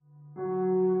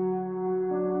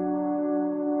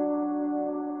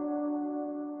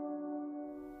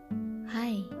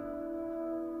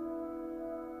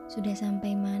Sudah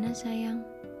sampai mana sayang?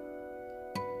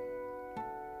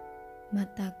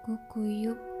 Mataku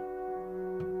kuyup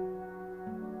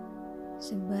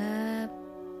sebab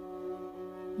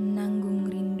menanggung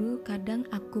rindu kadang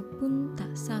aku pun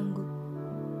tak sanggup.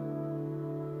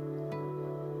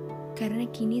 Karena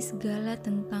kini segala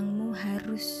tentangmu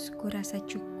harus kurasa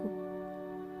cukup.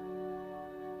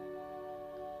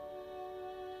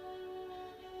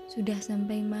 Sudah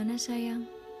sampai mana sayang?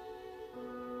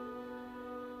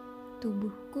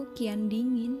 Tubuhku kian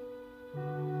dingin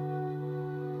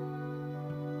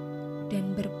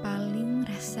dan berpaling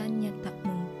rasanya tak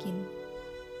mungkin.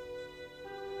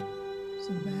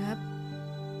 Sebab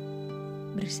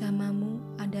bersamamu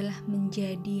adalah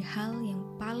menjadi hal yang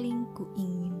paling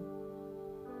kuingin.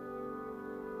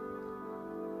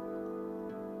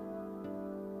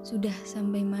 Sudah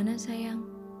sampai mana sayang?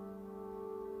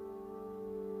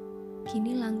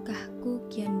 Kini langkahku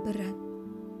kian berat.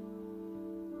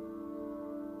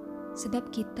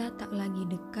 Sebab kita tak lagi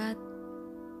dekat,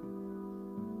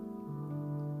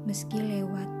 meski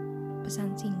lewat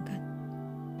pesan singkat.